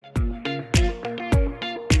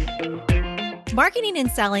Marketing and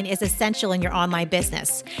selling is essential in your online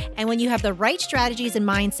business. And when you have the right strategies and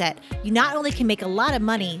mindset, you not only can make a lot of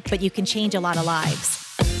money, but you can change a lot of lives.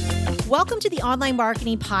 Welcome to the Online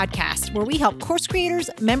Marketing Podcast, where we help course creators,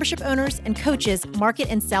 membership owners, and coaches market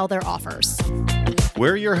and sell their offers.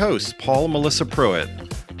 We're your hosts, Paul and Melissa Pruitt.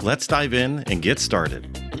 Let's dive in and get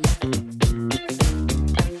started.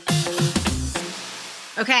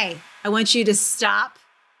 Okay, I want you to stop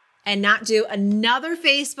and not do another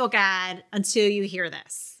Facebook ad until you hear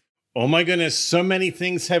this. Oh my goodness, so many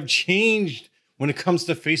things have changed when it comes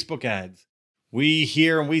to Facebook ads. We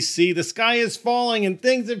hear and we see the sky is falling and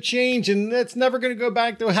things have changed and it's never going to go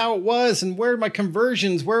back to how it was. And where are my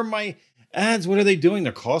conversions? Where are my ads? What are they doing?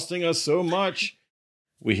 They're costing us so much.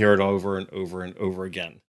 We hear it over and over and over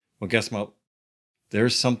again. Well, guess what?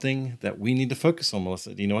 There's something that we need to focus on,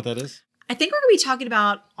 Melissa. Do you know what that is? I think we're going to be talking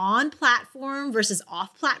about on-platform versus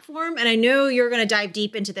off-platform. And I know you're going to dive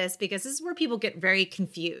deep into this because this is where people get very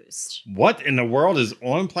confused. What in the world is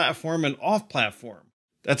on-platform and off-platform?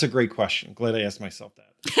 That's a great question. Glad I asked myself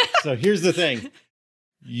that. So here's the thing.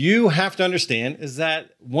 You have to understand is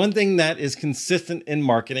that one thing that is consistent in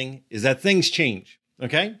marketing is that things change.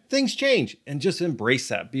 Okay? Things change and just embrace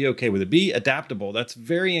that. Be okay with it. Be adaptable. That's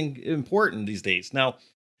very important these days. Now,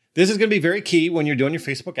 this is going to be very key when you're doing your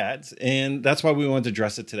Facebook ads, and that's why we wanted to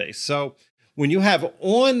address it today. So when you have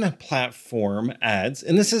on-platform ads,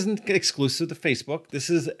 and this isn't exclusive to Facebook, this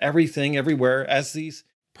is everything, everywhere, as these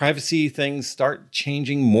privacy things start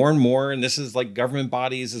changing more and more, and this is like government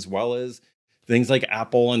bodies as well as things like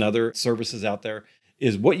Apple and other services out there,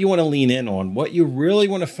 is what you want to lean in on. What you really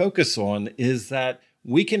want to focus on is that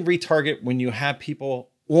we can retarget when you have people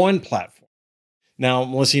on platform. Now,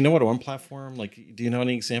 Melissa, you know what on platform? Like, do you know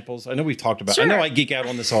any examples? I know we've talked about. Sure. I know I geek out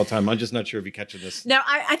on this all the time. I'm just not sure if you catch this. No,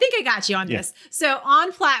 I think I got you on this. So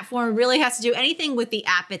on platform really has to do anything with the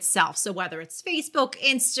app itself. So whether it's Facebook,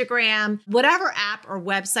 Instagram, whatever app or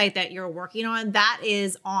website that you're working on, that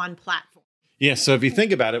is on platform. Yeah. So if you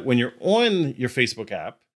think about it, when you're on your Facebook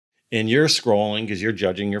app and you're scrolling because you're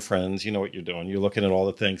judging your friends, you know what you're doing. You're looking at all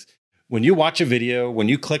the things. When you watch a video, when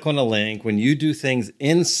you click on a link, when you do things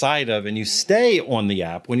inside of and you stay on the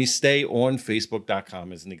app, when you stay on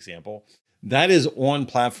Facebook.com as an example, that is on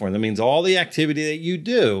platform. That means all the activity that you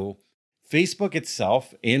do, Facebook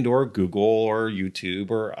itself and or Google or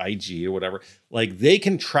YouTube or IG or whatever, like they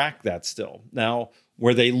can track that still. Now,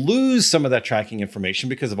 where they lose some of that tracking information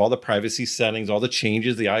because of all the privacy settings, all the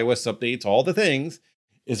changes, the iOS updates, all the things,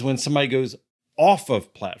 is when somebody goes off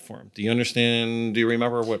of platform. Do you understand? Do you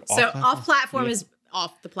remember what off platform is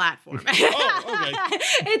off the platform. Oh, okay.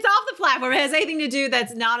 It's off the platform. It has anything to do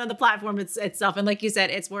that's not on the platform itself. And like you said,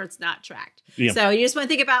 it's where it's not tracked. Yeah. So you just want to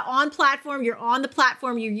think about on platform. You're on the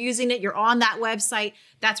platform. You're using it. You're on that website.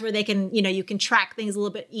 That's where they can, you can track things a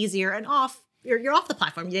little bit easier. And off, you're off the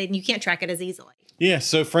platform. You can't track it as easily. Yeah.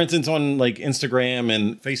 So for instance, on like Instagram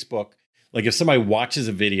and Facebook, like if somebody watches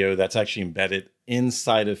a video that's actually embedded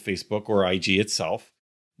inside of Facebook or IG itself,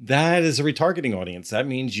 that is a retargeting audience. That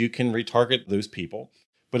means you can retarget those people.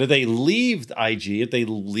 But if they leave IG, if they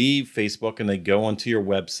leave Facebook and they go onto your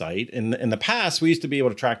website, in the past, we used to be able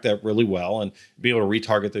to track that really well and be able to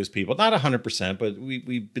retarget those people. Not 100%, but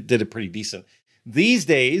we did it pretty decent. These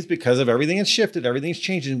days, because of everything that's shifted, everything's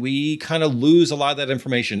changing, we kind of lose a lot of that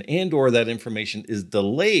information and or that information is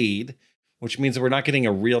delayed, which means that we're not getting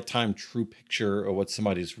a real-time true picture of what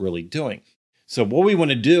somebody's really doing. So what we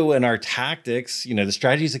want to do in our tactics, the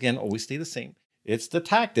strategies, again, always stay the same. It's the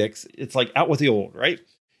tactics. It's like out with the old, right?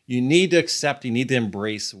 You need to accept, you need to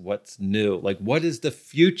embrace what's new. Like what is the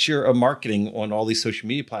future of marketing on all these social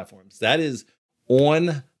media platforms? That is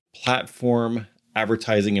on platform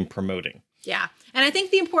advertising and promoting. Yeah. And I think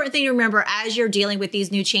the important thing to remember as you're dealing with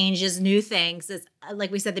these new changes, new things is,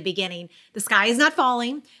 like we said at the beginning, the sky is not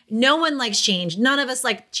falling. No one likes change. None of us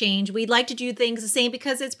like change. We'd like to do things the same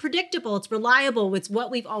because it's predictable. It's reliable. It's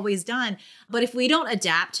what we've always done. But if we don't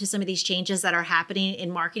adapt to some of these changes that are happening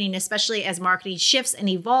in marketing, especially as marketing shifts and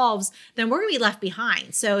evolves, then we're going to be left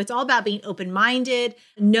behind. So it's all about being open-minded,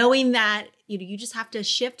 knowing that you just have to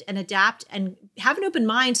shift and adapt and have an open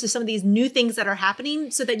mind to some of these new things that are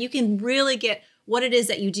happening so that you can really get what it is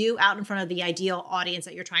that you do out in front of the ideal audience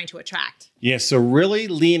that you're trying to attract. Yeah, so really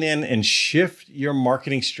lean in and shift your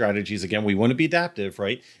marketing strategies. Again, we want to be adaptive,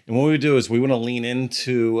 right? And what we do is we want to lean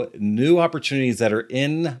into new opportunities that are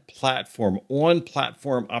in platform, on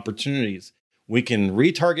platform opportunities. We can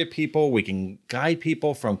retarget people. We can guide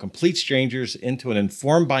people from complete strangers into an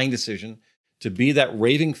informed buying decision to be that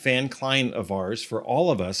raving fan client of ours for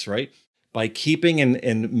all of us, right? By keeping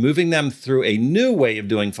and moving them through a new way of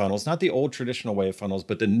doing funnels, not the old traditional way of funnels,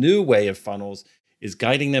 but the new way of funnels is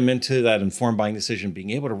guiding them into that informed buying decision,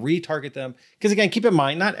 being able to retarget them. Because again, keep in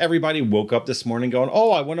mind, not everybody woke up this morning going,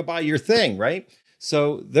 oh, I want to buy your thing, right?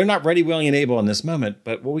 So they're not ready, willing, and able in this moment.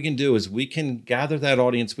 But what we can do is we can gather that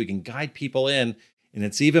audience, we can guide people in, and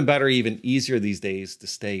it's even better, even easier these days to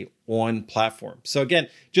stay on platform. So again,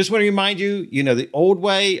 just want to remind you, the old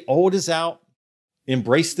way, old is out,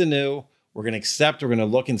 embrace the new. We're going to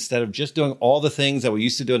look, instead of just doing all the things that we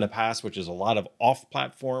used to do in the past, which is a lot of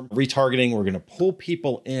off-platform retargeting, we're going to pull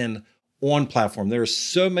people in on platform. There are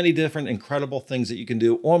so many different incredible things that you can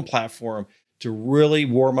do on platform to really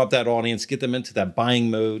warm up that audience, get them into that buying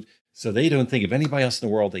mode so they don't think of anybody else in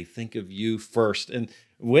the world. They think of you first. And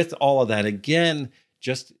with all of that, again,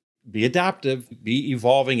 just be adaptive, be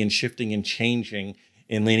evolving and shifting and changing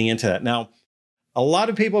and leaning into that. Now, a lot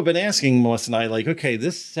of people have been asking Melissa and I, like, okay,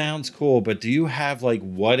 this sounds cool, but do you have like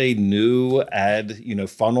what a new ad,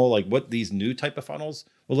 funnel, like what these new type of funnels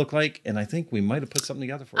will look like? And I think we might have put something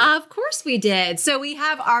together for you. Of course we did. So we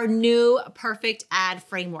have our new perfect ad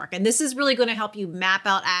framework, and this is really going to help you map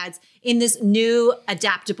out ads in this new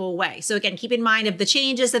adaptable way. So again, keep in mind of the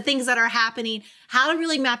changes, the things that are happening, how to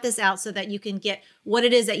really map this out so that you can get what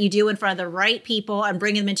it is that you do in front of the right people and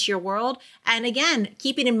bring them into your world. And again,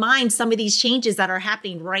 keeping in mind some of these changes that are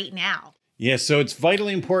happening right now. Yeah, so it's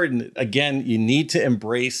vitally important. Again, you need to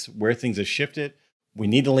embrace where things have shifted. We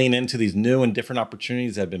need to lean into these new and different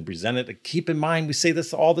opportunities that have been presented. Keep in mind, we say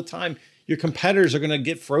this all the time, your competitors are going to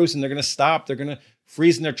get frozen. They're going to stop. They're going to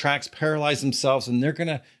freeze in their tracks, paralyze themselves, and they're going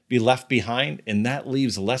to be left behind. And that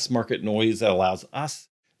leaves less market noise that allows us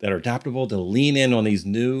that are adaptable to lean in on these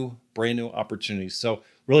new, brand new opportunities. So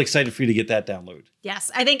really excited for you to get that download. Yes,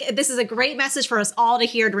 I think this is a great message for us all to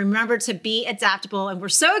hear, to remember to be adaptable. And we're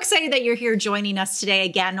so excited that you're here joining us today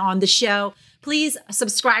again on the show. Please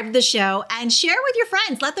subscribe to the show and share with your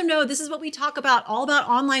friends. Let them know this is what we talk about, all about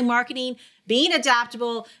online marketing, being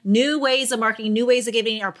adaptable, new ways of marketing, new ways of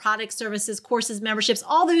giving our products, services, courses, memberships,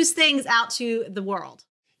 all those things out to the world.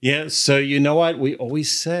 Yeah, so you know what? We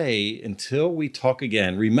always say, until we talk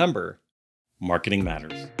again, remember, marketing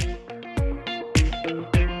matters.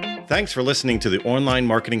 Thanks for listening to the Online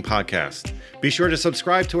Marketing Podcast. Be sure to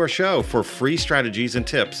subscribe to our show for free strategies and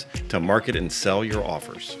tips to market and sell your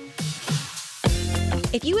offers.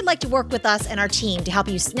 If you would like to work with us and our team to help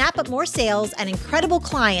you snap up more sales and incredible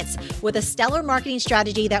clients with a stellar marketing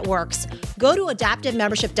strategy that works, go to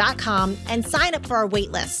adaptivemembership.com and sign up for our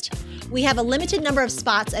wait list. We have a limited number of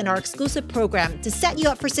spots in our exclusive program to set you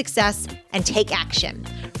up for success and take action.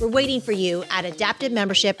 We're waiting for you at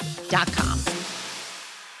adaptivemembership.com.